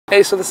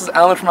Hey, so this is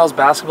Alan from Al's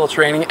Basketball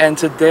Training, and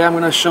today I'm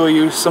going to show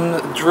you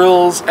some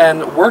drills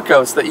and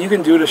workouts that you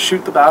can do to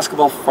shoot the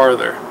basketball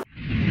farther.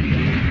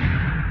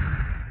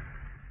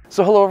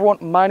 So hello everyone,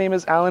 my name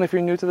is Alan. If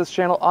you're new to this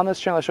channel, on this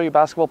channel I show you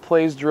basketball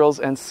plays, drills,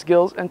 and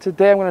skills, and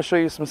today I'm going to show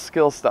you some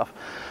skill stuff.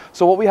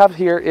 So what we have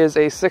here is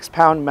a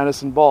 6-pound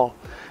medicine ball.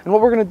 And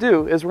what we're going to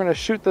do is we're going to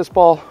shoot this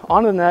ball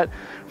on the net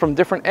from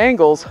different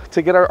angles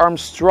to get our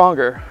arms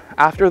stronger.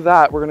 After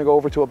that, we're going to go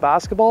over to a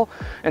basketball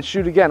and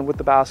shoot again with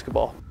the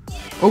basketball.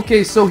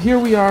 Okay, so here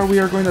we are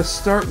going to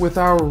start with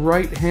our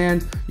right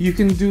hand. You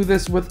can do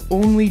this with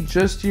only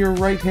just your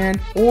right hand,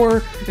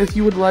 or if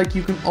you would like,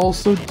 you can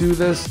also do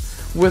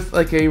this with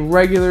like a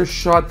regular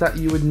shot that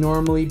you would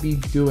normally be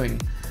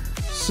doing.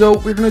 So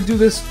we're going to do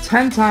this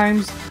 10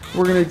 times.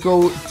 We're going to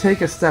go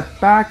take a step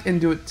back and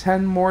do it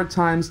 10 more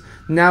times.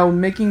 Now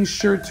making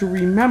sure to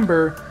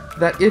remember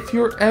that if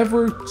you're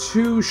ever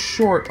too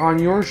short on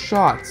your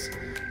shots,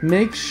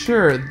 make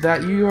sure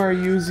that you are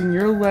using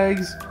your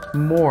legs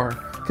more,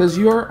 because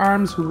your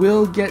arms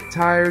will get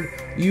tired.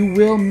 You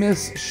will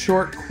miss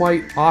short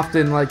quite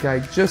often, like I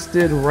just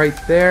did right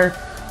there.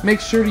 Make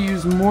sure to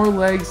use more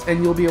legs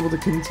and you'll be able to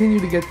continue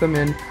to get them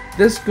in.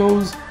 This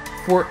goes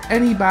for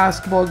any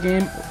basketball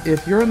game.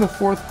 If you're in the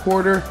fourth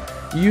quarter,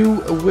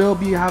 you will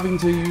be having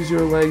to use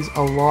your legs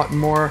a lot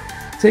more.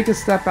 Take a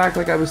step back,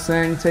 like I was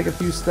saying, take a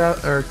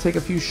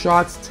few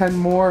shots, 10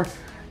 more.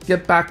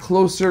 Get back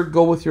closer,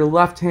 go with your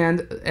left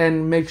hand,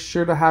 and make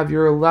sure to have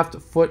your left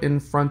foot in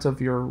front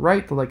of your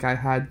right, like I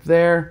had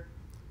there,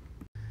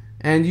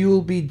 and you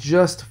will be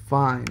just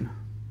fine.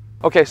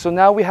 Okay, so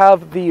now we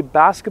have the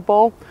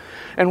basketball,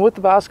 and with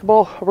the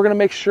basketball, we're going to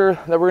make sure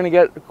that we're going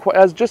to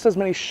get just as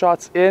many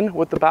shots in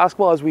with the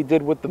basketball as we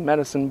did with the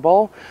medicine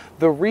ball.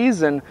 The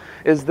reason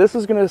is this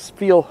is going to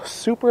feel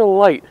super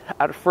light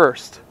at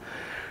first,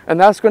 and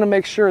that's going to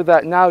make sure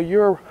that now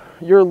you're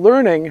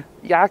learning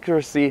the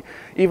accuracy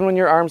even when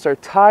your arms are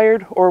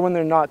tired or when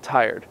they're not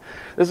tired.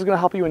 This is going to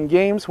help you in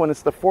games when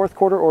it's the fourth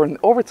quarter or in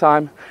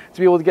overtime to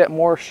be able to get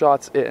more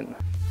shots in.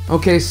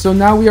 Okay, so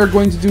now we are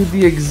going to do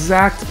the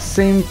exact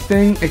same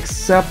thing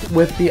except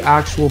with the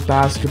actual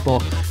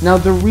basketball. Now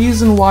the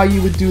reason why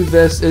you would do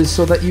this is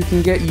so that you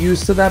can get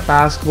used to that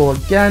basketball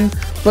again,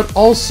 but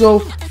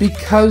also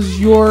because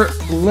your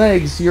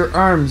legs, your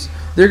arms,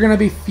 they're going to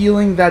be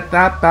feeling that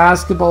that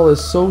basketball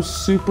is so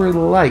super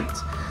light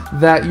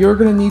that you're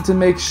going to need to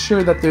make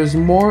sure that there's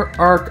more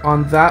arc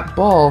on that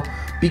ball,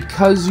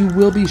 because you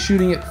will be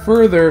shooting it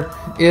further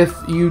if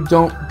you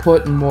don't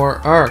put more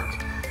arc.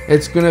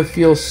 It's going to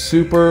feel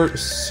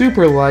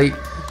super light,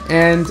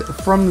 and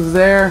from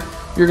there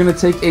you're going to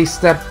take a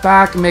step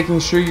back, making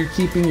sure you're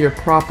keeping your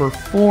proper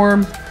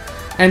form,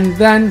 and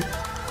then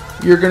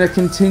you're going to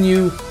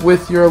continue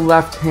with your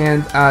left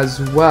hand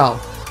as well.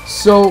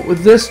 So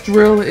this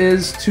drill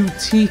is to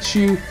teach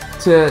you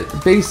to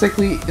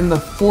basically in the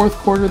fourth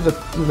quarter,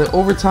 the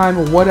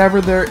overtime,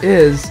 whatever there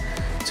is,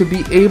 to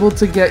be able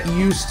to get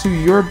used to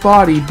your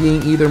body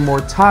being either more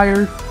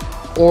tired,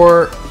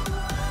 or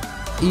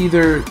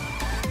either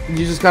you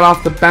just got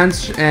off the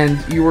bench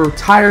and you were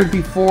tired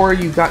before,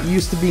 you got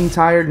used to being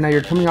tired, now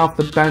you're coming off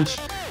the bench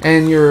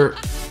and you're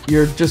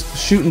just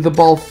shooting the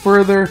ball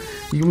further.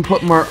 You can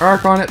put more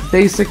arc on it.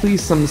 Basically,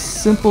 some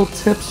simple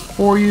tips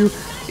for you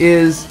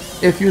is,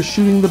 if you're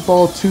shooting the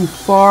ball too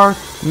far,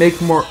 make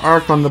more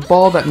arc on the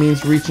ball. That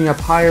means reaching up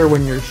higher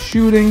when you're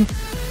shooting.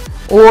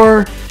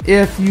 Or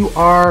if you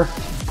are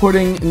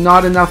putting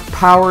not enough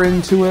power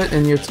into it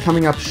and it's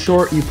coming up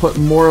short, you put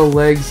more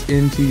legs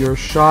into your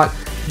shot.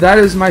 That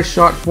is my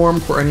shot form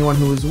for anyone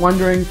who is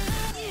wondering.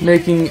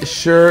 Making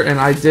sure, and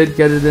I did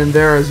get it in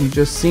there as you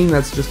just seen,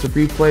 that's just a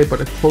replay,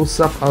 but a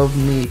close-up of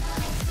me.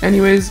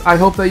 Anyways, I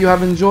hope that you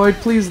have enjoyed.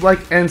 Please like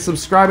and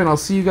subscribe, and I'll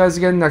see you guys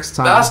again next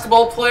time.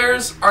 Basketball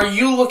players, are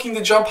you looking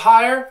to jump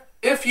higher?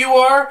 If you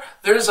are,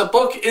 there's a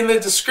book in the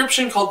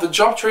description called the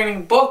Jump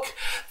Training Book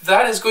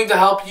that is going to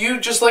help you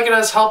just like it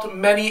has helped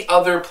many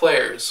other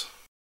players.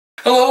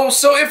 Hello,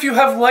 so if you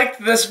have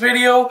liked this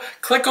video,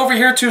 click over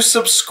here to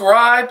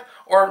subscribe,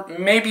 or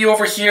maybe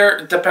over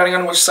here, depending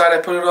on which side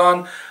I put it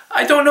on.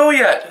 I don't know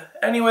yet.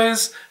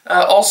 Anyways,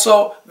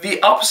 also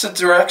the opposite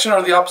direction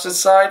or the opposite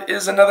side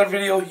is another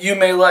video you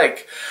may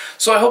like.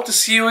 So I hope to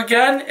see you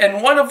again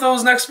in one of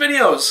those next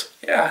videos.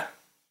 Yeah.